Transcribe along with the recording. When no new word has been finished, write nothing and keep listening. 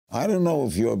I don't know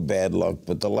if you're bad luck,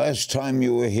 but the last time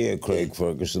you were here, Craig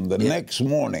Ferguson, the next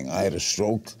morning I had a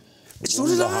stroke. So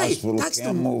did I. Hospital,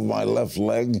 can't move my left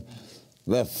leg,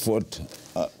 left foot.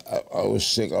 I was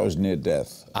sick. I was near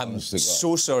death. I'm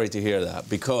so sorry to hear that,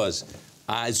 because,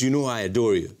 as you know, I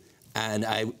adore you. And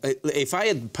if I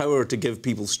had power to give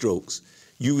people strokes,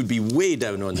 you would be way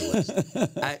down on the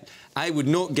list. I would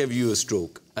not give you a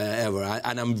stroke, ever.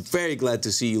 And I'm very glad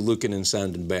to see you looking and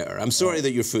sounding better. I'm sorry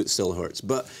that your foot still hurts.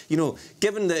 But, you know,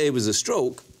 given that it was a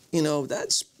stroke, you know,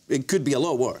 it could be a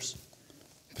lot worse.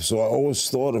 So I always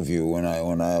thought of you when I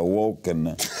awoke, and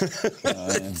I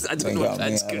don't know if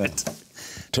that's good.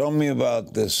 Tell me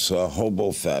about this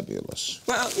Hobo Fabulous.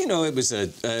 Well, you know, it was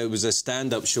a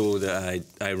stand-up show that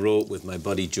I wrote with my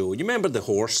buddy Joe. You remember the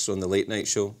horse on the late night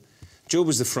show? Joe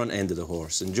was the front end of the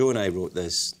horse, and Joe and I wrote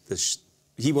this.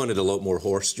 He wanted a lot more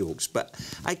horse jokes, but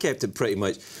I kept it pretty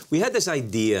much. We had this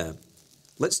idea: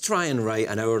 let's try and write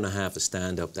an hour and a half of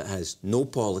stand-up that has no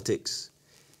politics.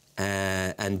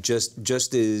 And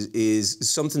just is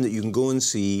something that you can go and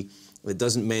see, that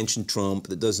doesn't mention Trump,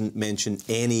 that doesn't mention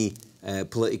any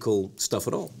political stuff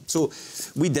at all. So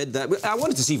we did that. I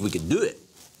wanted to see if we could do it,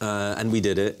 and we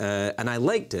did it, and I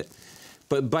liked it.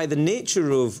 But by the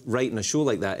nature of writing a show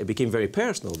like that, it became very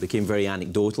personal, it became very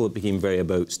anecdotal, it became very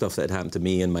about stuff that had happened to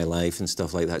me in my life and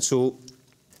stuff like that. So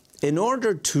in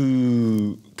order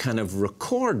to kind of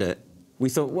record it, we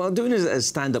thought, well, doing it as a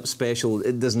stand-up special,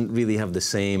 it doesn't really have the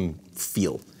same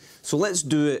feel. So let's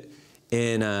do it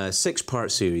in a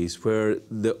 6-part series where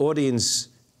the audience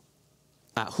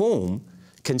at home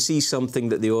can see something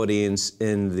that the audience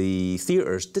in the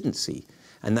theatres didn't see.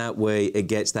 And that way it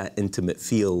gets that intimate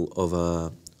feel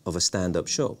of a stand-up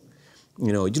show.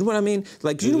 You know what I mean?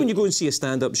 Like, you know when you go and see a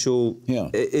stand-up show,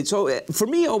 it's all, for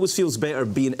me, it always feels better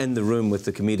being in the room with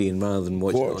the comedian rather than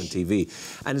watching it on TV.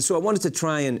 And so I wanted to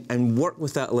try and work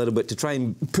with that a little bit, to try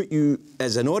and put you,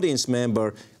 as an audience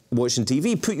member watching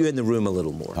TV, put you in the room a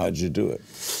little more. How'd you do it?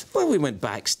 Well, we went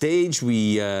backstage.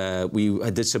 I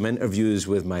did some interviews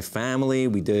with my family.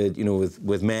 We did, you know,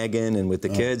 with Megan and with the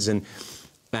kids, and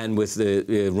with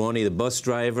Ronnie, the bus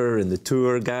driver, and the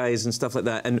tour guys and stuff like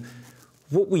that. And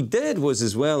what we did was,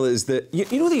 as well, is that,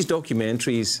 you know these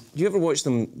documentaries, do you ever watch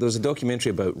them? There's a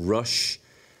documentary about Rush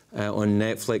on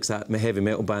Netflix, that heavy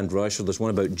metal band Rush, or there's one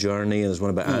about Journey, and there's one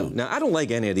about... Now, I don't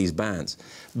like any of these bands,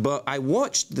 but I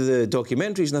watched the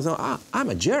documentaries and I thought, I'm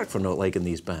a jerk for not liking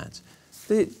these bands.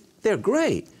 They're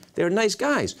great. They're nice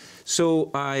guys.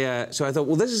 So I thought,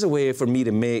 well, this is a way for me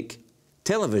to make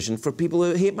television for people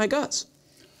who hate my guts.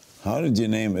 How did you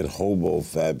name it Hobo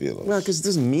Fabulous? Well, because it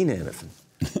doesn't mean anything.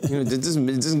 You know, it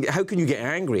doesn't, how can you get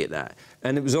angry at that?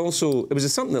 And it was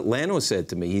something that Leno said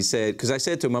to me. He said, because I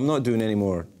said to him, I'm not doing any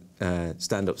more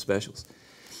stand-up specials.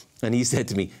 And he said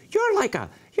to me, you're like a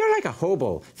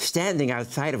hobo standing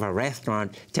outside of a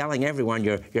restaurant telling everyone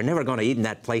you're never going to eat in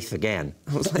that place again.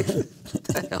 I was like, what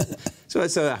the hell? So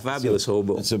it's a fabulous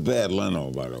hobo. It's a bad Leno,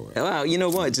 by the way. Well, you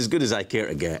know what? It's as good as I care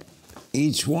to get.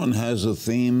 Each one has a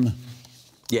theme?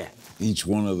 Yeah. Each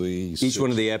one of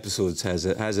the episodes has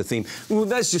a theme. Well,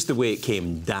 that's just the way it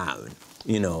came down.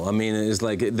 You know, I mean, it's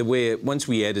like the way once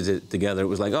we edited it together, it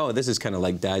was like, oh, this is kind of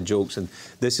like dad jokes, and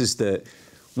this is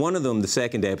one of them. The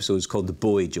second episode is called the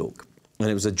Bowie joke, and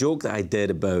it was a joke that I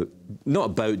did not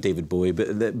about David Bowie,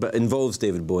 but involves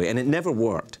David Bowie, and it never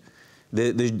worked.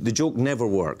 The joke never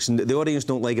works, and the audience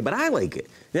don't like it, but I like it.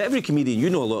 Now, every comedian,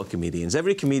 you know a lot of comedians,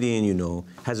 every comedian you know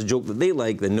has a joke that they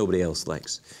like that nobody else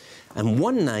likes. And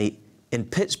one night in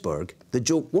Pittsburgh, the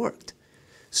joke worked.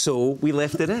 So we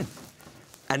left it in.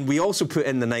 And we also put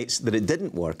in the nights that it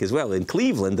didn't work as well. In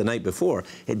Cleveland, the night before,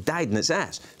 it died in its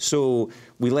ass. So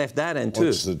we left that in too.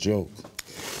 What's the joke?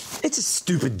 It's a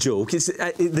stupid joke.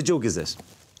 The joke is this.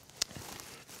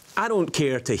 I don't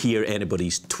care to hear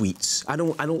anybody's tweets. I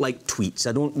don't like tweets.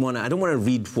 I don't want to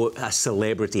read what a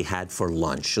celebrity had for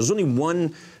lunch. There's only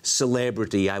one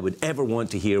celebrity I would ever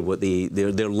want to hear what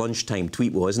their lunchtime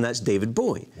tweet was, and that's David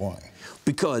Bowie. Why?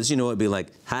 Because, you know, it'd be like,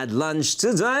 had lunch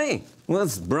today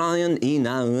with Brian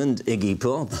Eno and Iggy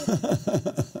Pop.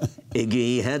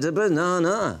 Iggy had a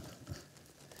banana.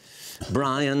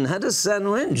 Brian had a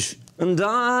sandwich. And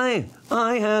I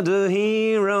had a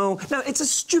hero. Now, it's a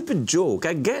stupid joke,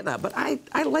 I get that, but I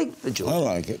like the joke. I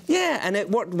like it. Yeah, and it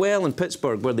worked well in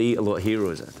Pittsburgh, where they eat a lot of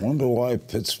heroes, I think. Wonder why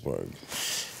Pittsburgh?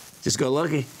 Just got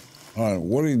lucky. All right,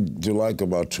 what did you like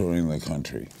about touring the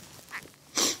country?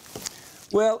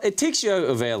 Well, it takes you out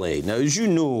of L.A. Now, as you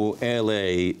know,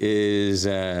 L.A. is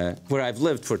where I've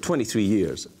lived for 23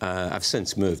 years. I've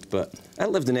since moved, but I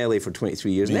lived in L.A. for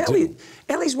 23 years. Me too.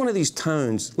 L.A.'s one of these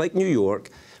towns, like New York,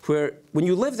 where when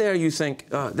you live there, you think,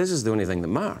 oh, this is the only thing that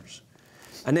matters.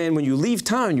 And then when you leave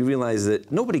town, you realize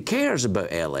that nobody cares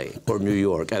about LA or New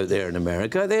York out there in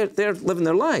America. They're living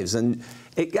their lives. And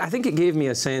I think it gave me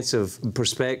a sense of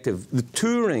perspective, the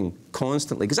touring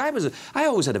constantly. Because I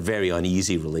always had a very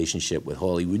uneasy relationship with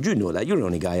Hollywood. You know that. You're the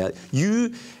only guy.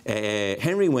 You,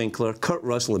 Henry Winkler, Kurt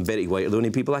Russell, and Betty White are the only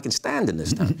people I can stand in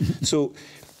this town. So,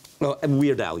 well, and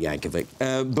Weird Al Yankovic.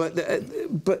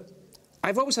 But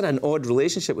I've always had an odd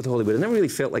relationship with Hollywood. I never really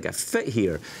felt like I fit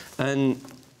here.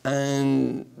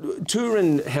 And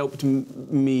touring helped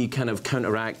me kind of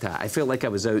counteract that. I felt like I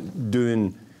was out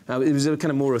doing, it was a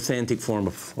kind of more authentic form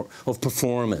of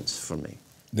performance for me.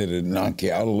 Did it knock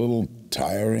you out a little,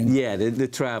 tiring? Yeah, the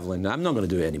traveling. I'm not going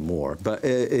to do it anymore, but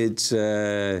it's...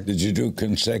 Did you do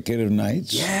consecutive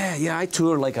nights? Yeah, I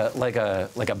tour like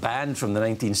a band from the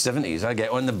 1970s. I get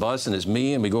on the bus and it's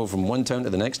me, and we go from one town to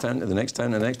the next town to the next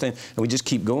town to the next town, and we just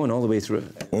keep going all the way through.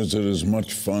 Was it as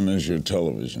much fun as your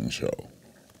television show?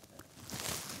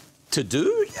 To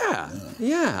do?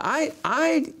 Yeah.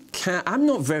 I'm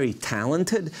not very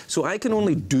talented, so I can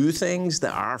only do things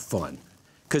that are fun.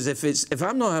 Because if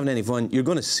I'm not having any fun, you're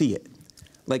going to see it.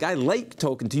 Like, I like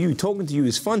talking to you. Talking to you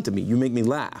is fun to me. You make me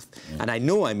laugh. And I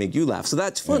know I make you laugh, so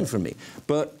that's fun for me.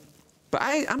 But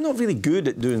I'm not really good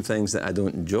at doing things that I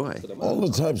don't enjoy. All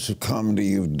the types of comedy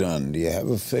you've done, do you have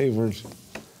a favorite?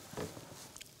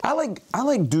 I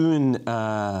like doing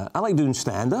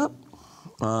stand-up.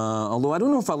 Although I don't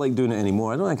know if I like doing it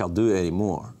anymore. I don't think I'll do it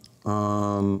anymore.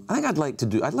 I think I'd like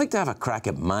to have a crack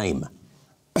at mime.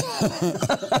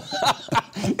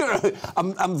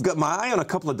 I've got my eye on a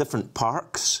couple of different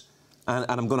parks, and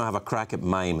I'm going to have a crack at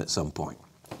mime at some point.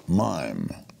 Mime.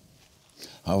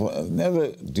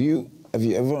 Have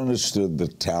you ever understood the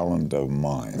talent of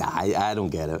mime? Nah, I don't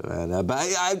get it, man.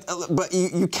 But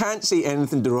you can't say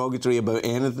anything derogatory about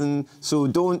anything, so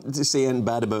don't say anything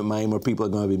bad about mime or people are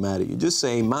going to be mad at you. Just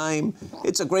say mime.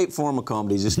 It's a great form of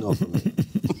comedy, just not for me.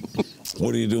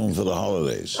 What are you doing for the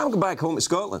holidays? I'm going back home to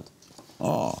Scotland.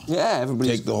 Oh. Yeah,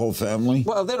 everybody's... Take the whole family?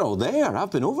 Well, they're all there.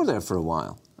 I've been over there for a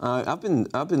while. I've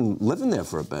been living there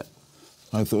for a bit.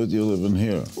 I thought you were living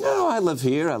here. No, I live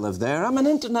here, I live there. I'm an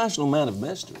international man of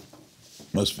mystery.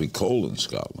 Must be cold in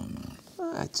Scotland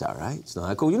now. It's all right. It's not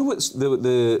that cold. You know what?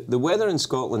 The weather in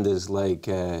Scotland is like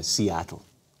Seattle.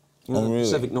 You know, oh, really? The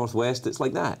Pacific Northwest. It's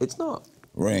like that. It's not.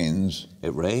 Rains.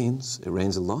 It rains. It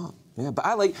rains a lot. Yeah, but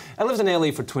I lived in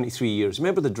LA for 23 years.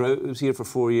 Remember the drought? It was here for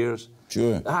 4 years.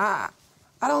 Sure.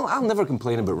 I'll never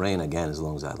complain about rain again as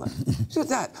long as I live. So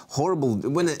that horrible,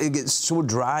 when it gets so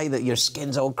dry that your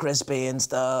skin's all crispy and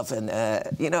stuff, and,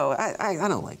 you know, I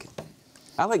don't like it.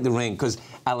 I like the rain because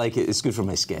I like it. It's good for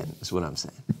my skin, is what I'm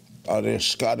saying. Are there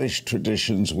Scottish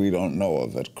traditions we don't know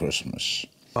of at Christmas?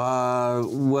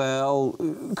 Well,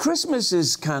 Christmas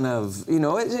is kind of, you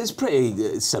know, it's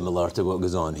pretty similar to what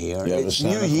goes on here.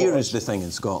 New Year is the thing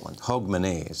in Scotland.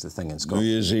 Hogmanay is the thing in Scotland.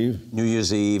 New Year's Eve? New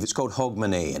Year's Eve. It's called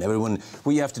Hogmanay, and everyone,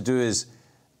 what you have to do is,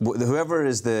 whoever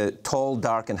is the tall,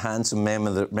 dark, and handsome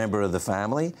member of the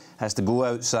family has to go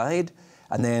outside,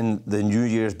 and then the New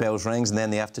Year's bells rings, and then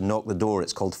they have to knock the door.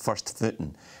 It's called first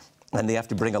footing. And they have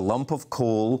to bring a lump of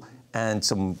coal and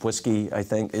some whiskey, I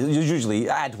think. You usually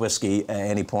add whiskey at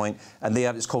any point, and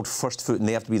it's called first foot, and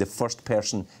they have to be the first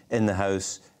person in the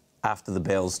house after the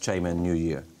bells chime in New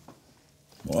Year.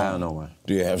 Wow. I don't know why.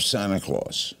 Do you have Santa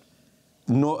Claus?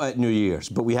 Not at New Year's,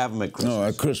 but we have him at Christmas. No,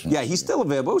 at Christmas. Yeah, he's still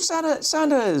available.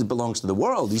 Santa belongs to the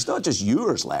world. He's not just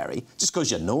yours, Larry, just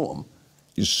because you know him.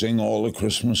 You sing all the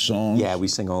Christmas songs? Yeah, we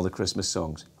sing all the Christmas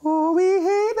songs. Oh, we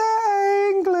hate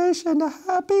the English and a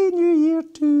Happy New Year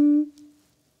too.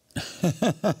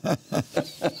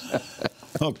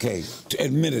 Okay,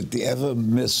 admit it. Do you ever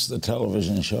miss the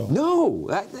television show? No,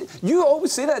 you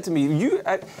always say that to me.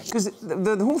 Because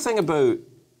the whole thing about,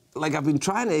 like, I've been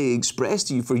trying to express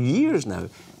to you for years now.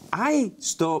 I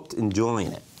stopped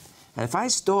enjoying it, and if I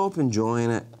stop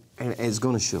enjoying it, it's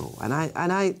going to show. And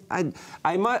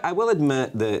I will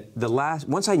admit that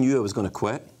once I knew I was going to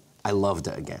quit, I loved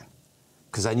it again,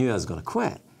 because I knew I was going to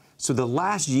quit. So the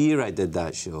last year I did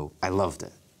that show, I loved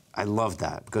it. I loved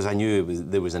that because I knew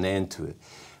there was an end to it.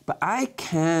 But I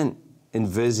can't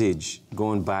envisage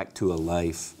going back to a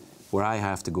life where I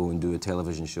have to go and do a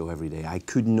television show every day. I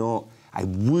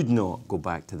would not go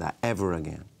back to that ever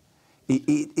again.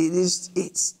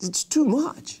 It's too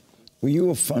much. Were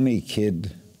you a funny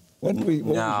kid? What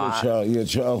was your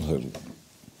childhood?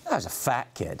 I was a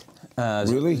fat kid.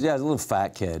 Really? Yeah, I was a little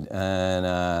fat kid, and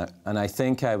I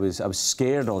think I was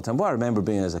scared all the time. What I remember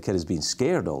being as a kid is being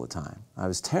scared all the time. I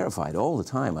was terrified all the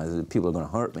time. People are going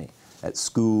to hurt me at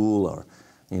school, or,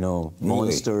 you know,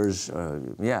 monsters.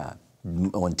 Yeah,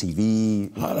 on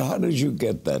TV. How did you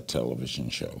get that television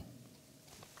show?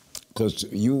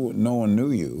 Because no one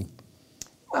knew you.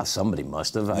 Well, somebody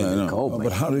must have. I called me.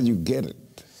 But how did you get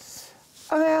it?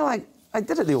 Well, I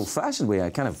did it the old-fashioned way. I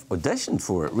kind of auditioned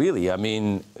for it, really. I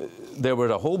mean, there were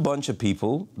a whole bunch of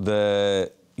people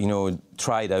that, you know,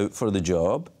 tried out for the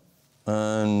job,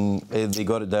 and they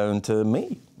got it down to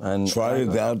me. And tried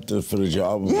it out for the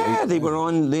job? Yeah, they were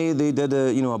on, they did,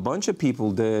 a bunch of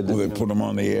people did. Well, they put them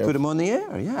on the air? Put them on the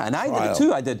air, yeah. And I did it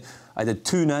too. I did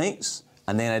 2 nights,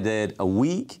 and then I did a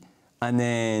week, and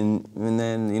then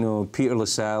you know, Peter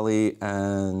Lassalle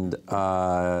and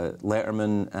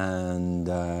Letterman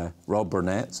and Rob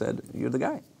Burnett said, "You're the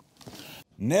guy."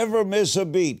 Never miss a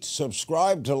beat.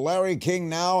 Subscribe to Larry King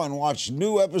now and watch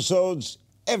new episodes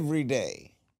every day.